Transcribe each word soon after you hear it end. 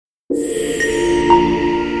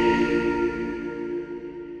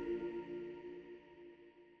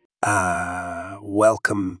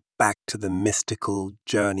Welcome back to the mystical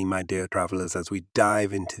journey, my dear travelers, as we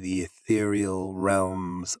dive into the ethereal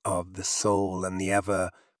realms of the soul and the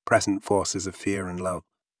ever-present forces of fear and love.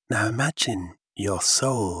 Now imagine your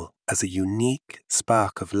soul as a unique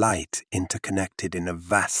spark of light interconnected in a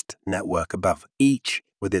vast network above, each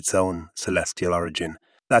with its own celestial origin.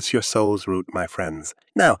 That's your soul's root, my friends.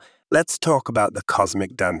 Now, let's talk about the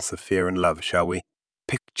cosmic dance of fear and love, shall we?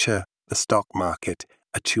 Picture the stock market,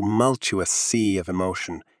 a tumultuous sea of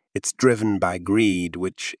emotion. It's driven by greed,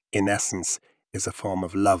 which, in essence, is a form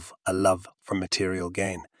of love, a love for material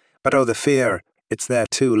gain. But the fear, it's there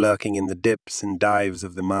too, lurking in the dips and dives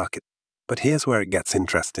of the market. But here's where it gets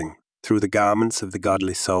interesting. Through the garments of the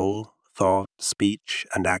godly soul, thought, speech,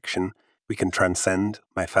 and action, we can transcend,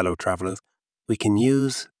 my fellow travelers. We can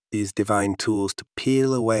use these divine tools to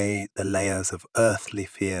peel away the layers of earthly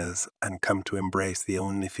fears and come to embrace the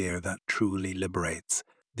only fear that truly liberates,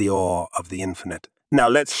 the awe of the infinite. Now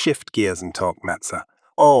let's shift gears and talk matzah.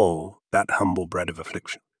 Oh, that humble bread of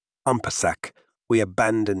affliction. On Pesach, we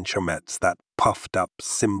abandon chometz, that puffed up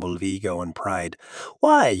symbol of ego and pride.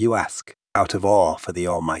 Why, you ask? Out of awe for the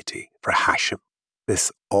Almighty, for Hashem.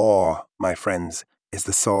 This awe, my friends, is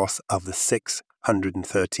the source of the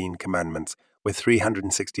 613 commandments, with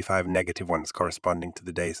 365 negative ones corresponding to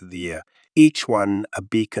the days of the year, each one a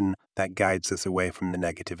beacon that guides us away from the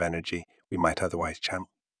negative energy we might otherwise channel.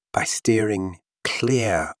 By steering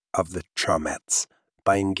clear of the chometz,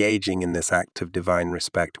 by engaging in this act of divine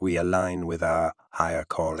respect, we align with our higher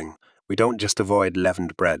calling. We don't just avoid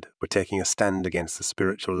leavened bread, we're taking a stand against the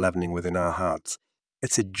spiritual leavening within our hearts.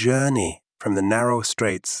 It's a journey from the narrow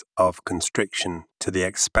straits of constriction to the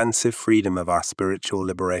expansive freedom of our spiritual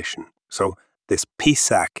liberation. So, this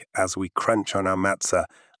Pesach, as we crunch on our matzah,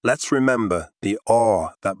 let's remember the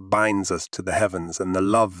awe that binds us to the heavens and the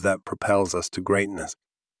love that propels us to greatness.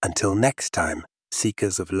 Until next time,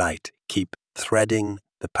 seekers of light, keep threading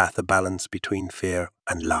the path of balance between fear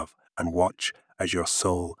and love, and watch as your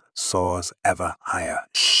soul soars ever higher.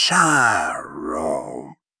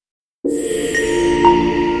 Shalom.